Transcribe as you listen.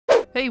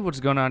Hey, what's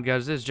going on,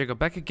 guys? This is Jacob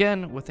back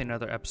again with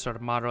another episode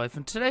of Mod Life,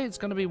 and today it's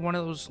going to be one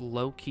of those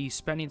low-key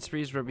spending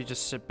sprees where we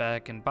just sit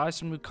back and buy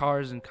some new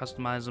cars and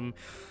customize them.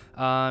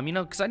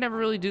 Because I never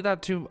really do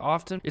that too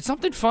often. It's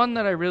something fun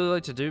that I really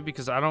like to do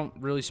because I don't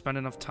really spend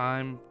enough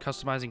time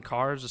customizing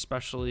cars,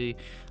 especially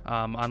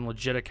on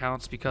legit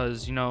accounts,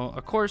 because,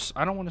 of course,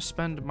 I don't want to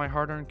spend my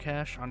hard-earned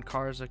cash on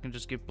cars that can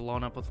just get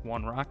blown up with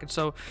one rocket.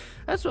 So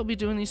that's what we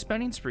do in these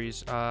spending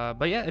sprees.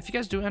 But yeah, if you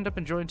guys do end up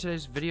enjoying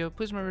today's video,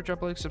 please remember to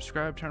drop a like,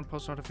 subscribe, turn on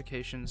post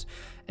notifications,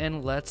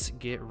 and let's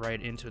get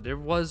right into it. There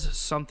was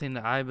something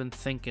that I've been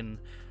thinking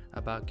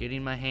about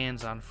getting my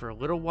hands on for a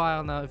little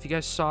while now. If you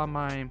guys saw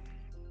my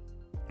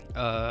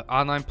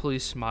online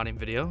police modding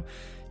video,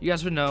 you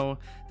guys would know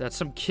that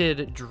some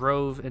kid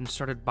drove and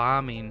started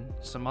bombing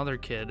some other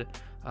kid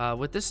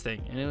with this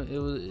thing, and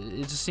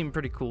it just seemed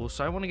pretty cool.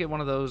 So I want to get one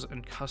of those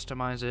and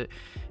customize it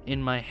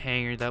in my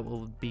hangar that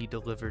will be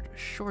delivered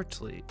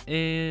shortly.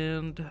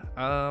 And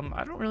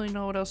I don't really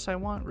know what else I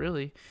want,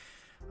 really.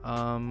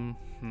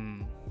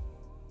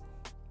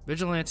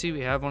 Vigilante,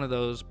 we have one of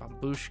those.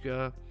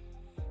 Bambushka,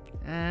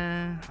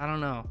 I don't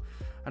know.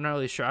 I'm not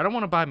really sure. I don't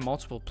want to buy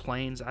multiple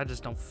planes. I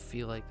just don't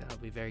feel like that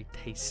would be very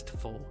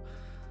tasteful.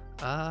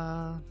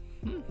 I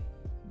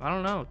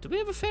don't know. Do we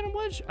have a Phantom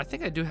Wedge? I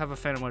think I do have a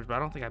Phantom Wedge, but I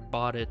don't think I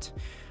bought it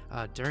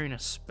during a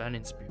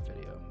spending spree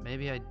video.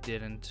 Maybe I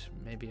didn't.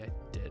 Maybe I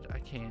did. I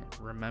can't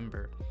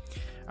remember.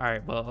 All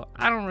right. Well,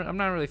 I'm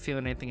not really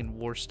feeling anything in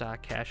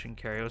Warstock cash and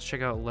carry. Let's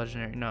check out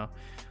Legendary. No,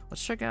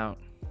 let's check out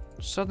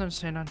Southern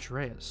San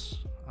Andreas.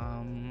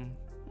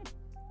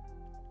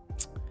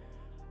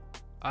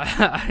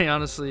 I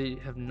honestly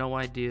have no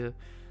idea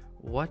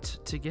what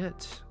to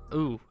get.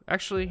 Ooh,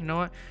 actually, you know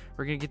what?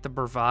 We're gonna get the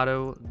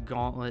Bravado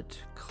Gauntlet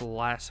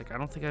Classic. I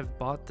don't think I've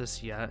bought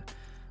this yet.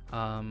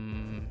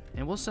 And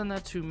we'll send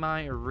that to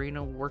my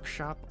arena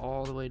workshop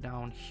all the way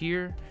down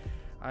here.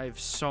 I have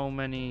so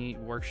many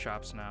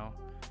workshops now.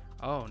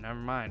 Oh, never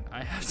mind.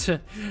 I have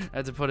to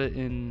put it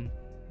in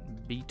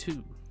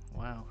B2.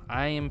 Wow,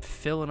 I am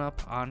filling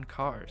up on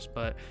cars,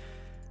 but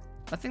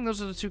I think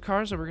those are the two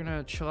cars that we're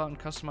gonna chill out and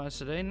customize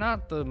today.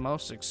 Not the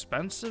most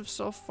expensive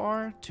so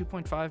far,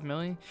 2.5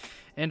 million.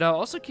 And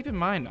also keep in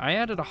mind, I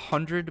added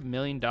 $100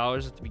 million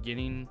at the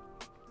beginning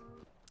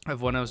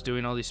of when I was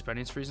doing all these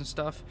spending sprees and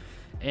stuff,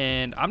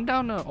 and I'm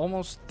down to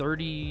almost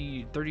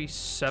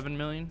 37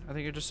 million. I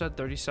think I just said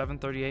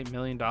 38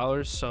 million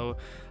dollars. So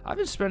I've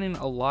been spending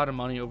a lot of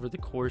money over the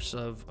course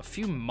of a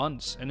few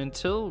months, and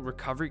until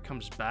recovery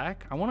comes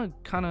back, I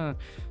want to kind of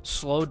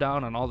slow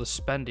down on all the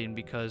spending,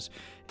 because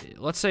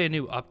let's say a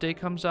new update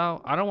comes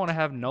out, I don't want to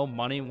have no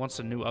money once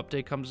a new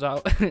update comes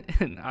out.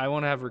 And I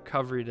want to have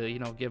recovery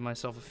to give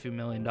myself a few $1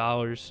 million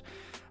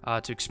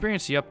to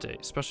experience the update,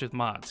 especially with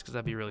mods, because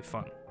that'd be really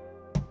fun.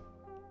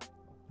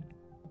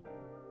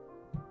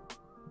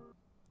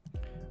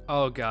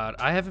 Oh god,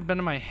 I haven't been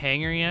to my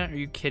hangar yet. Are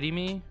you kidding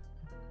me?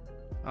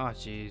 Oh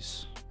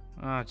jeez.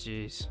 Oh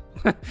jeez.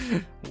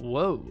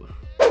 Whoa.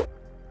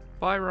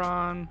 Bye,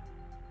 Ron.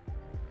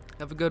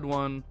 Have a good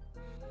one.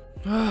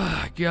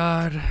 Oh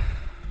god.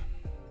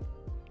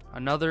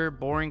 Another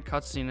boring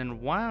cutscene,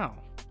 and wow.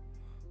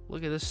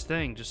 Look at this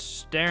thing just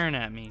staring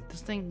at me. This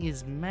thing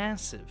is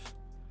massive.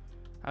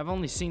 I've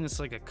only seen this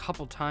like a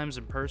couple times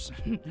in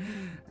person,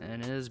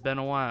 and it has been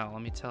a while,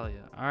 let me tell you.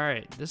 All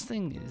right, this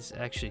thing is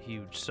actually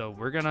huge, so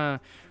we're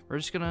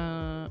just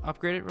gonna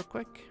upgrade it real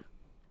quick.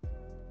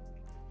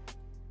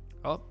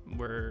 Oh,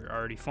 we're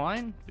already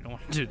flying. We don't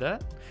want to do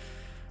that.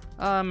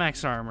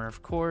 Max armor,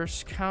 of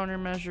course.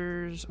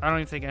 Countermeasures. I don't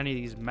even think any of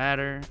these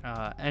matter.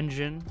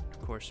 Engine, of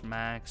course,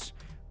 max.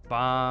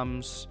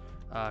 Bombs,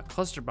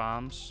 cluster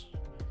bombs.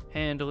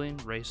 Handling,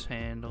 race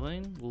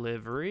handling,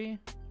 livery.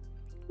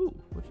 Ooh,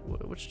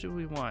 which do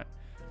we want?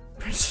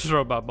 Princess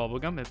Robot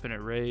Bubblegum, Infinite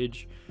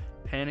Rage,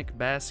 Panic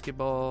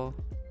Basketball.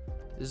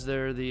 Is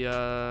there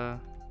the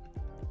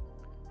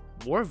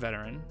War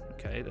Veteran?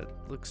 Okay,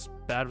 that looks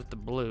bad with the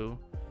blue.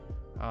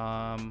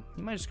 You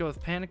might just go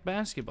with Panic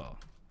Basketball,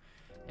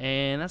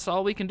 and that's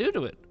all we can do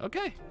to it.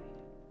 Okay,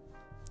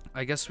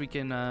 I guess we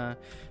can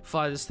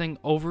fly this thing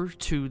over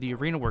to the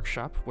arena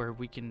workshop, where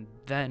we can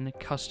then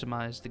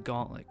customize the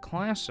Gauntlet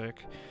Classic,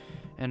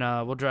 and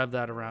we'll drive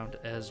that around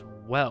as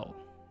well.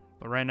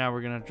 But right now we're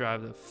gonna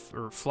drive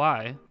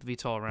fly the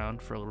VTOL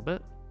around for a little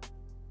bit.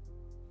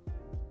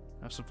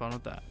 Have some fun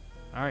with that.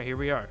 All right, here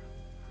we are,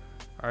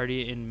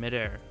 already in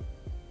midair.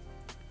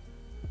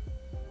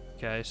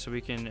 Okay, so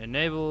we can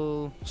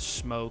enable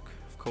smoke,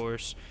 of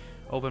course.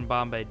 Open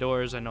bomb bay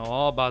doors. I know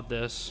all about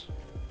this.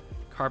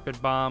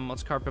 Carpet bomb.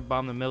 Let's carpet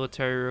bomb the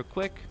military real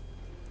quick.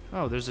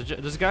 Oh, there's a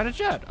guy in a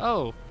jet.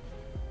 Oh,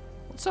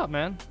 what's up,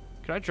 man?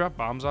 Can I drop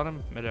bombs on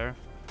him midair?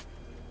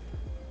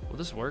 Will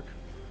this work?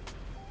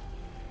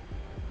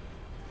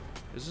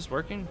 Is this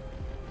working?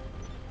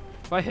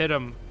 If I hit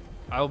him,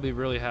 I will be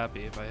really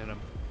happy if I hit him.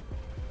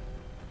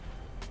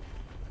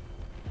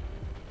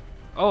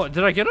 Oh,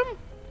 did I get him?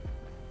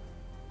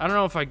 I don't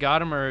know if I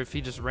got him or if he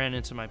just ran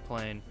into my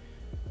plane.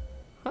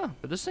 Huh,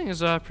 but this thing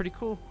is pretty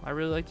cool. I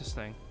really like this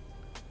thing.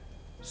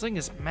 This thing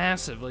is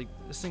massive. Like,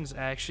 this thing's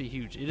actually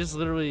huge. It is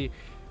literally,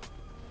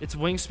 its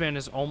wingspan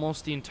is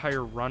almost the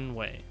entire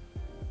runway.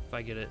 If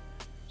I get it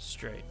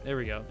straight. There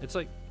we go. It's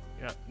like,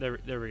 yeah,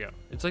 there we go.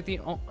 It's like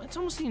it's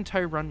almost the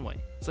entire runway.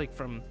 It's like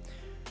from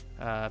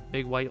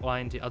big white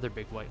line to other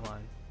big white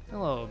line.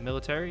 Hello,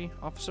 military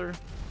officer.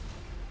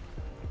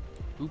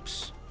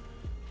 Oops.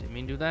 Didn't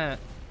mean to do that.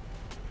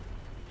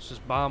 Let's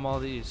just bomb all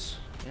these.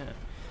 Yeah.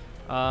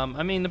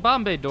 I mean, the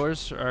bomb bay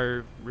doors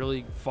are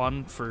really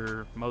fun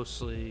for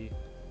mostly,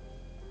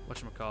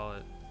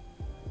 whatchamacallit,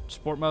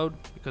 sport mode,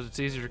 because it's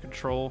easier to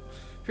control.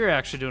 If you're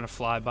actually doing a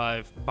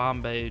flyby,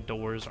 bomb bay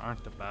doors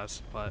aren't the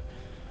best, but,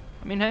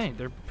 I mean, hey,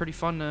 they're pretty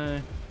fun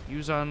to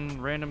use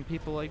on random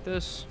people like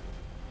this.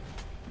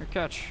 Here,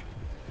 catch.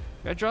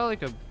 Can I draw,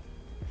 like, a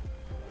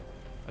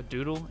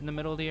doodle in the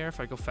middle of the air if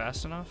I go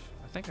fast enough?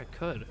 I think I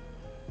could.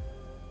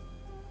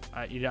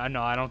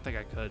 No, I don't think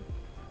I could.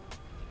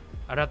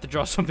 I'd have to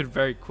draw something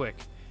very quick.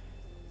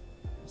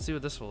 Let's see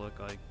what this will look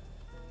like.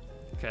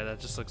 Okay, that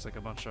just looks like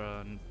a bunch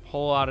of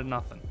whole lot of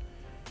nothing.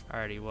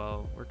 Alrighty,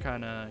 well, we're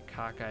kind of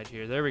cockeyed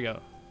here. There we go.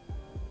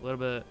 A little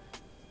bit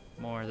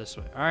more this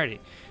way. Alrighty,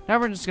 now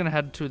we're just gonna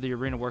head to the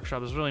arena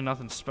workshop. There's really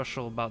nothing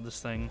special about this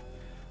thing,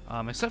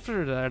 except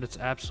for that it's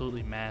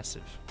absolutely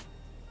massive.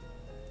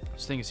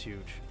 This thing is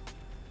huge.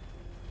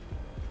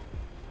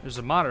 There's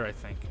a modder, I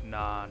think.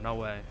 Nah, no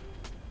way.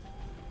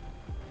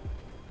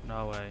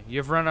 No way.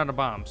 You've run out of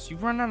bombs.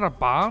 You've run out of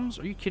bombs?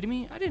 Are you kidding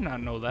me? I did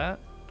not know that.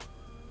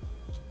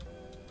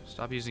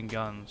 Stop using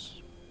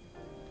guns.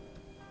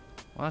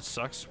 Well, that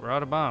sucks. We're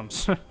out of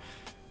bombs.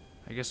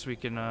 I guess we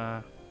can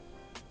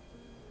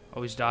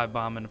always dive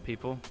bomb into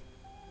people.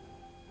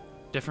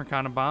 Different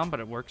kind of bomb, but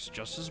it works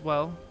just as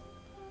well.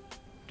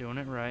 Doing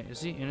it right. Is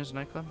he in his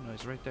nightclub? No,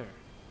 he's right there.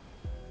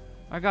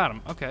 I got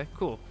him. Okay,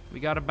 cool. We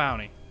got a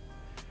bounty.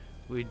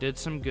 We did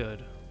some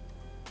good.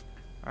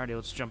 Alrighty,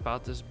 let's jump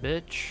out this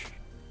bitch.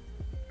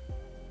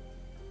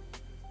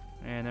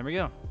 And there we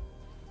go.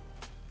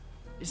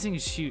 This thing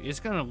is huge. It's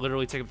gonna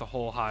literally take up the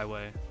whole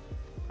highway.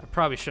 I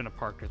probably shouldn't have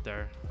parked it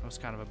there. That was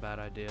kind of a bad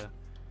idea.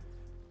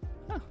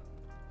 Huh.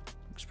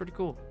 Looks pretty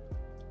cool.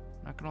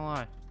 Not gonna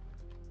lie.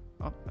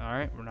 Oh,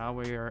 alright. Now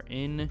we are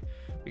in.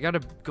 We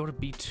gotta go to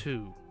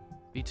B2.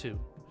 B2.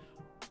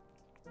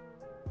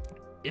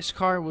 This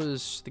car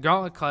was. The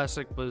Gauntlet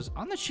Classic was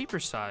on the cheaper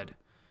side.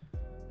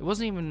 It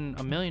wasn't even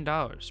 $1 million,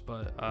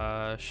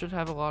 but should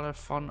have a lot of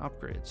fun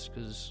upgrades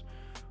because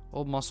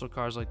old muscle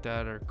cars like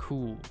that are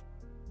cool.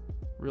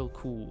 Real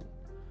cool.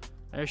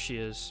 There she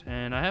is.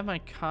 And I have my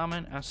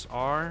Comet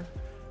SR. I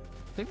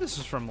think this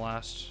is from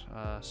last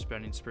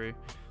spending spree.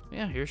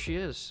 Yeah, here she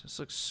is. This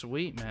looks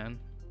sweet, man.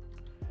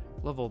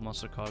 Love old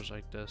muscle cars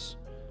like this.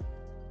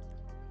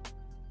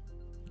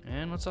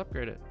 And let's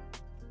upgrade it.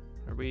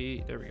 There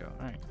we go.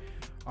 Alright.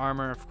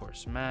 Armor, of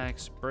course,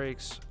 max.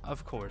 Brakes,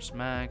 of course,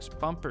 max.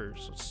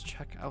 Bumpers. Let's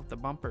check out the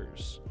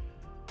bumpers.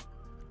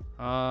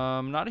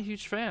 Not a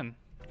huge fan.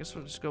 I guess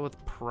we'll just go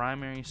with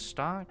primary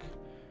stock.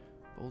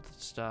 Bolted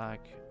stock.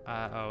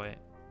 Oh, wait.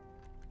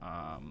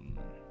 I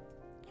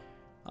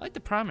like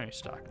the primary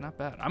stock. Not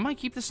bad. I might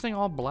keep this thing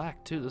all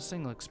black, too. This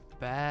thing looks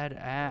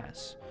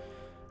badass.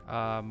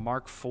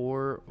 Mark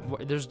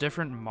IV. There's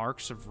different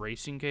marks of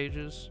racing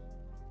cages.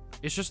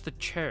 It's just the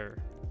chair.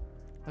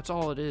 That's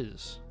all it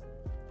is.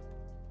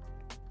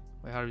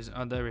 Wait, how do we...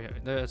 Oh, there we go.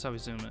 That's how we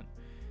zoom in.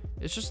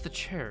 It's just the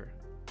chair.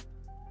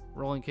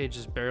 Rolling cage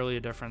is barely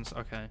a difference.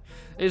 Okay.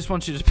 It just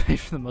wants you to pay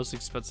for the most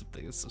expensive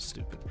thing. It's so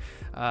stupid.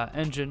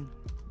 Engine.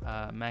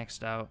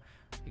 Maxed out.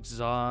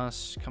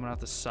 Exhaust. Coming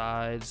out the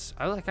sides.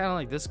 I kind of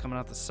like this coming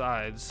out the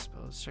sides.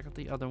 But let's check out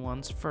the other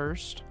ones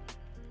first.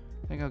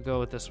 I think I'll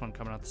go with this one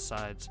coming out the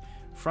sides.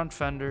 Front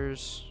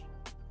fenders.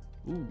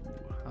 Ooh.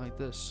 I like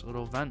this.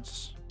 Little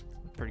vents.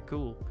 Pretty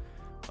cool.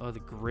 Oh, the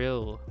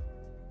grill.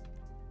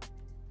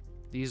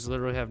 These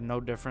literally have no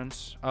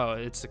difference. Oh,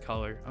 it's the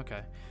color.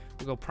 Okay.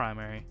 We'll go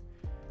primary.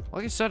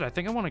 Like I said, I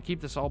think I want to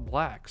keep this all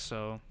black,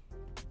 so...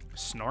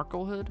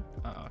 Snorkel hood?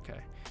 Oh,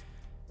 okay.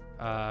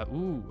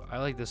 Ooh, I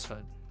like this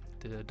hood.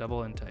 The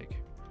double intake.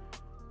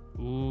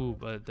 Ooh,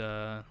 but,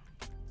 oh,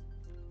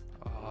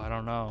 I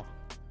don't know.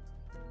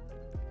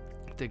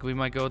 I think we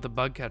might go with the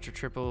bug catcher.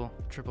 Triple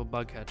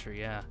bug catcher,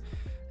 yeah.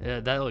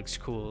 Yeah, that looks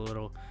cool. A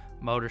little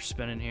motor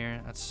spinning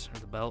here. That's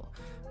the belt.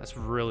 That's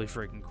really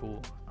freaking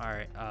cool.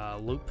 Alright,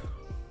 loop.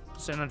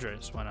 San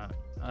Andreas, why not?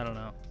 I don't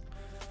know.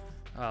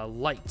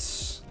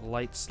 Lights.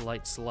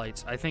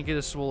 I think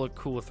this will look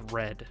cool with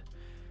red.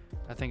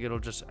 I think it'll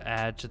just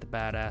add to the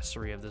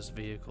badassery of this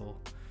vehicle.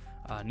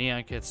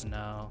 Neon kits,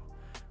 no.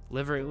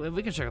 Livery,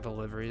 we can check out the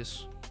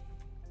liveries.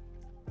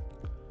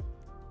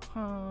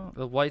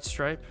 The white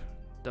stripe.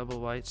 Double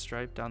white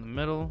stripe down the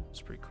middle. It's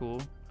pretty cool.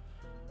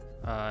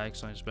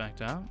 Excellent, just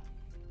backed out.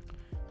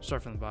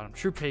 Start from the bottom.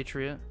 True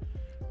Patriot.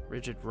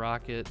 Rigid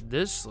Rocket.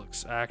 This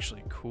looks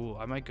actually cool.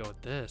 I might go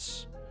with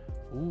this.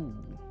 Ooh.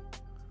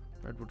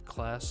 Redwood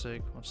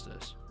Classic. What's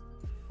this?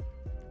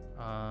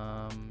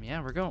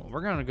 Yeah, we're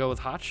gonna go with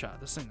Hot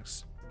Shot. This thing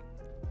looks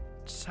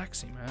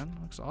sexy, man.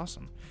 Looks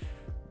awesome.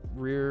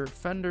 Rear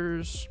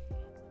fenders.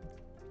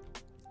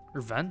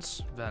 Or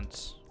vents?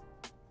 Vents.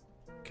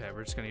 Okay,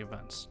 we're just gonna get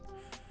vents.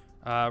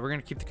 We're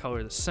gonna keep the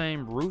color the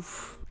same.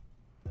 Roof.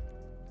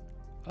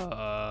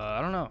 I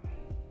don't know.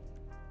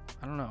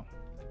 I don't know.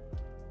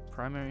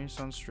 Primary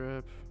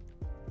sunstrip.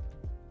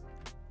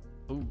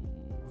 Ooh,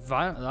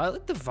 vinyl. I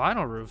like the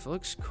vinyl roof. It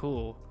looks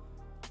cool.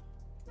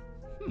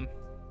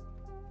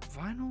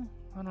 Vinyl?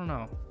 I don't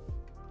know.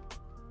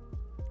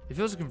 If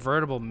it was a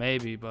convertible,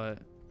 maybe, but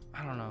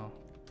I don't know.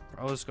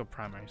 I'll just go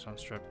primary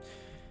sunstrip.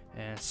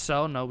 And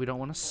sell, no, we don't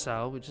want to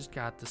sell. We just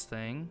got this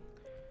thing.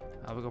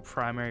 We'll go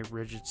primary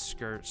rigid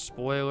skirt.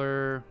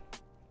 Spoiler.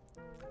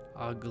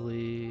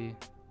 Ugly.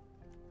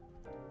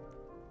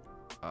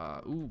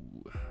 Ooh,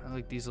 I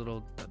like these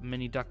little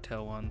mini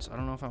ducktail ones. I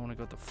don't know if I want to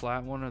go with the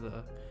flat one or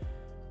the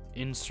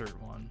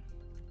insert one.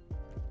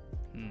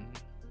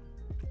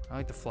 I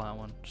like the flat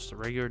one, just a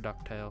regular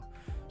ducktail.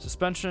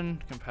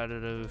 Suspension,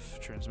 competitive,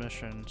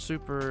 transmission,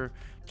 super,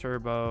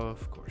 turbo,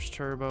 of course,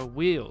 turbo.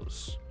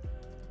 Wheels,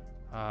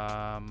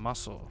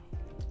 muscle.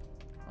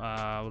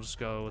 We'll just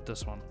go with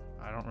this one.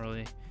 I don't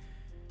really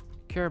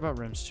care about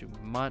rims too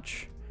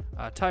much.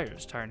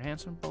 Tires, tire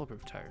enhancement,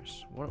 bulletproof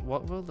tires.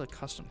 What will the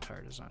custom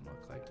tire design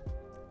look like?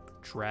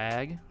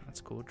 Drag, that's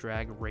cool.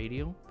 Drag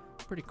radial,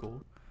 pretty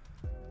cool.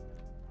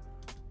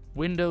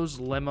 Windows,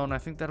 limo, and I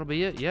think that'll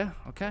be it. Yeah,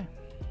 okay.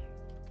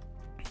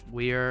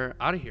 We are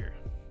out of here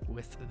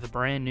with the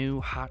brand new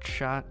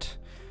Hotshot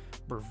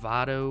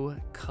Bravado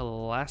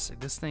Classic.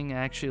 This thing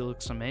actually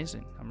looks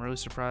amazing. I'm really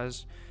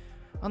surprised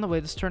on the way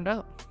this turned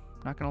out.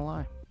 Not gonna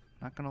lie.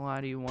 Not gonna lie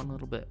to you one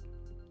little bit.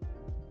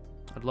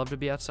 I'd love to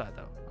be outside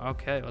though.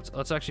 Okay,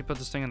 let's actually put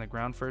this thing on the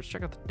ground first.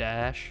 Check out the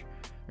dash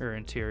or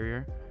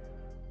interior.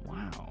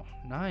 Wow,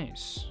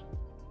 nice.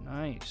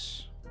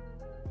 Nice.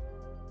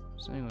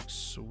 This thing looks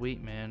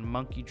sweet, man.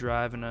 Monkey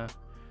driving a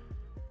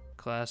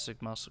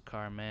classic muscle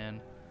car,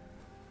 man.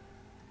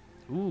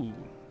 Ooh,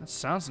 that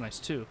sounds nice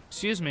too.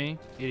 Excuse me,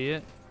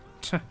 idiot.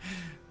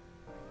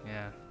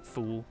 Yeah,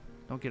 fool.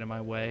 Don't get in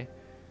my way.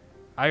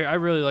 I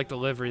really like the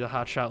livery, the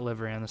Hotshot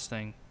livery on this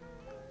thing.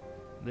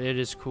 It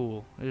is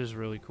cool. It is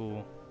really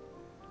cool.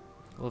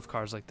 I love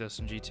cars like this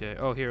in GTA.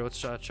 Oh, here, let's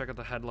check out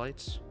the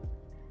headlights.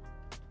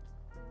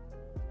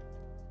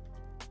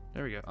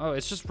 There we go. Oh,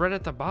 it's just red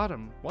at the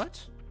bottom.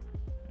 What?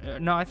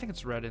 No, I think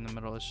it's red in the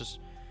middle. It's just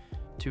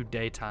too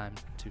daytime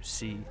to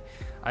see.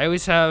 I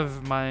always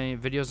have my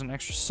videos in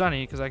extra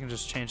sunny because I can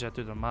just change that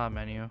through the mod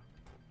menu.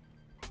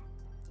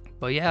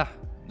 But yeah,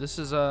 this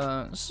is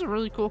a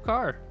really cool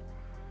car.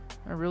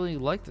 I really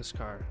like this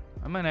car.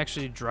 I might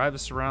actually drive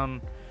this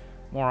around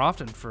more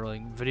often for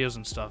like videos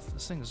and stuff.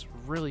 This thing is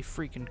really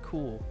freaking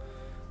cool.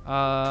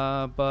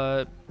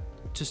 But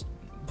just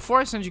before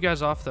I send you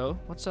guys off though,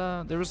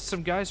 there was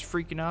some guys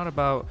freaking out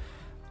about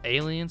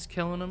aliens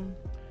killing them.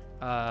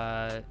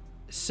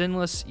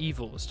 Sinless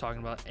Evil was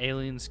talking about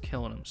aliens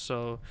killing them.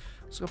 So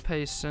let's go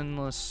pay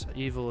Sinless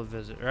Evil a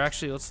visit. Or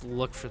actually, let's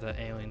look for the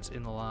aliens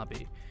in the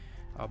lobby.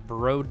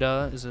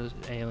 Broda is an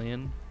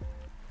alien.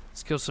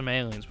 Let's kill some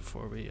aliens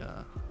before we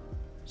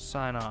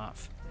sign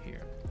off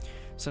here.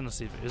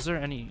 Sinless Evil. Is there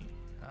any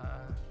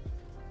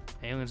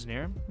aliens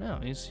near him? No,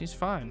 he's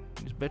fine.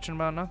 He's bitching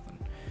about nothing.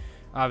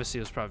 Obviously,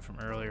 it was probably from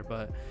earlier,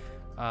 but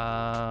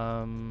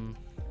I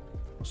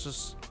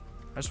just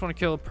want to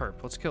kill a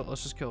perp. Let's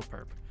just kill a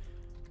perp.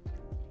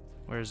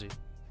 Where is he?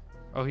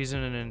 Oh, he's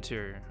in an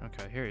interior.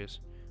 Okay, here he is.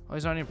 Oh,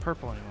 he's not even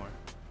purple anymore.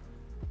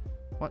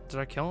 What?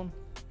 Did I kill him?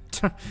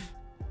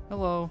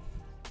 Hello.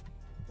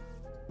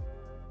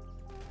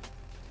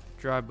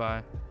 Drive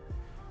by.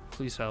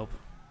 Please help.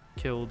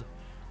 Killed.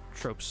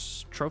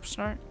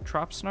 Tropsnart?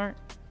 Tropsnart?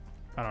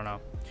 I don't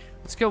know.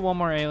 Let's kill one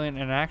more alien,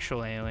 an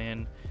actual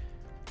alien.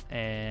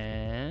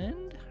 And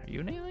are you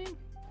an alien?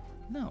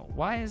 No.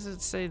 Why does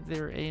it say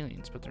they're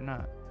aliens, but they're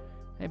not?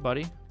 Hey,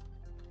 buddy.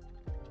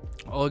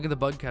 Oh, look at the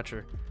bug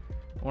catcher.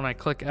 When I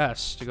click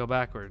S to go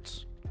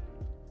backwards,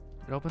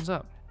 it opens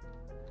up.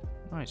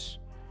 Nice.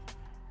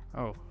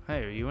 Oh,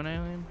 hey, are you an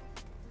alien?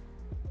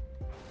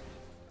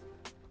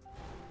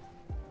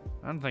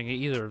 I don't think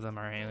either of them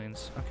are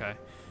aliens. Okay.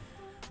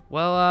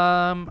 Well,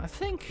 I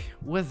think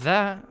with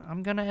that,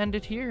 I'm gonna end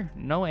it here.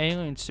 No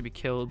aliens to be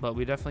killed, but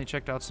we definitely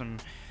checked out some,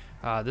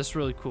 this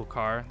really cool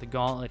car, the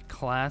Gauntlet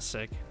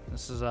Classic.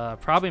 This is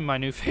probably my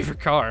new favorite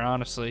car,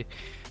 honestly.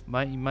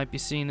 You might be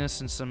seeing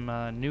this in some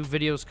new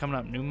videos coming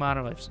up, new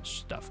model lives and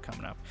stuff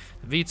coming up.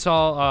 The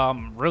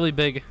VTOL, really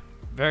big,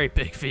 very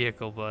big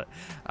vehicle, but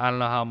I don't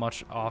know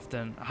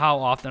how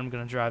often I'm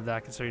gonna drive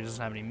that, considering it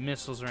doesn't have any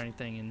missiles or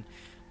anything. And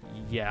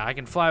yeah, I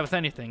can fly with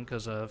anything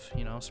because of,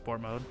 you know, sport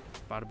mode.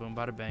 Bada boom,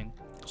 bada bang.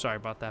 Sorry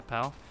about that,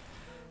 pal.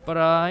 But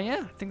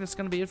yeah, I think that's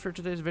gonna be it for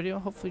today's video.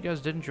 Hopefully you guys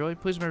did enjoy.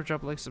 Please remember to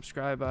drop a like,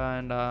 subscribe,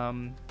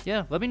 and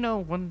yeah, let me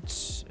know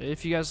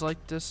if you guys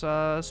like this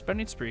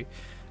spending spree.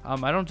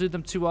 I don't do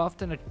them too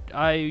often.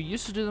 I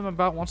used to do them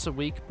about once a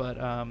week, but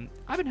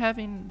I've been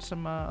having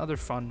some other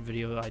fun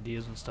video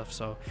ideas and stuff,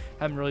 so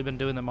haven't really been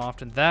doing them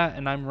often. That,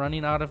 and I'm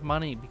running out of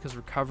money because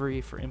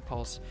recovery for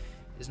Impulse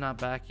is not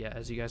back yet,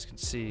 as you guys can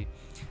see.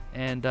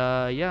 And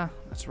yeah,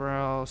 that's where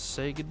I'll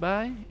say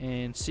goodbye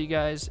and see you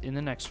guys in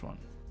the next one.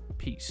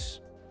 Peace.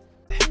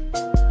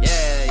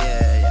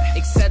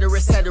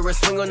 Etc.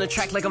 Swing on the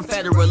track like I'm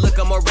Federer. Look,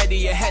 I'm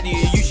already ahead of you.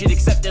 You should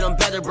accept that I'm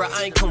better, bro.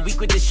 I ain't come weak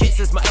with this shit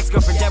since my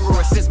ex-girlfriend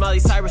Deborah. Since Miley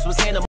Cyrus was Hannah